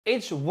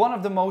It's one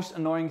of the most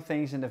annoying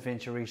things in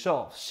Davinci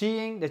Resolve,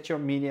 seeing that your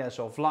media is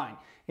offline.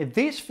 In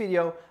this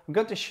video, I'm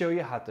going to show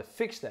you how to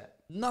fix that.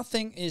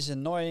 Nothing is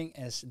annoying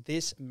as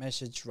this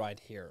message right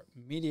here,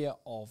 media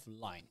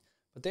offline.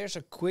 But there's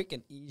a quick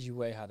and easy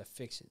way how to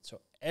fix it.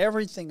 So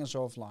everything is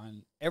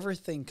offline,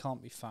 everything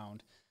can't be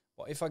found.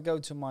 Well, if I go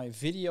to my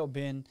video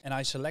bin and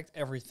I select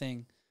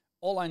everything,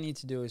 all I need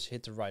to do is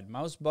hit the right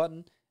mouse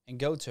button and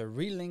go to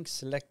relink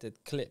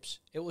selected clips.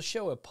 It will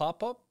show a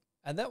pop-up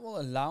and that will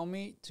allow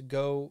me to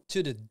go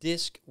to the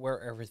disk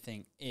where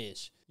everything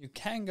is. You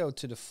can go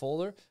to the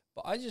folder,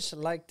 but I just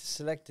like to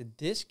select the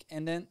disk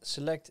and then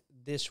select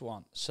this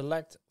one,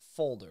 select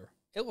folder.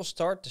 It will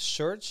start the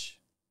search,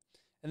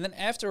 and then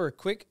after a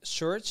quick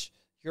search,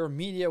 your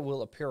media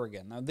will appear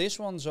again. Now this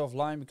one's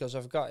offline because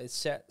I've got it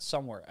set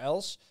somewhere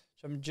else,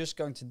 so I'm just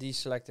going to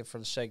deselect it for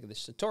the sake of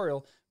this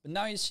tutorial. But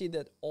now you see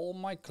that all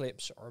my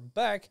clips are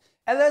back.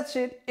 And that's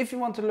it. If you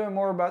want to learn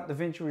more about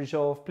Davinci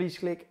Resolve, please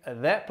click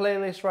that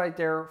playlist right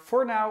there.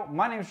 For now,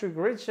 my name is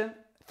Rico.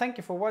 Thank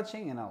you for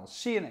watching and I'll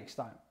see you next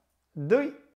time. Doei!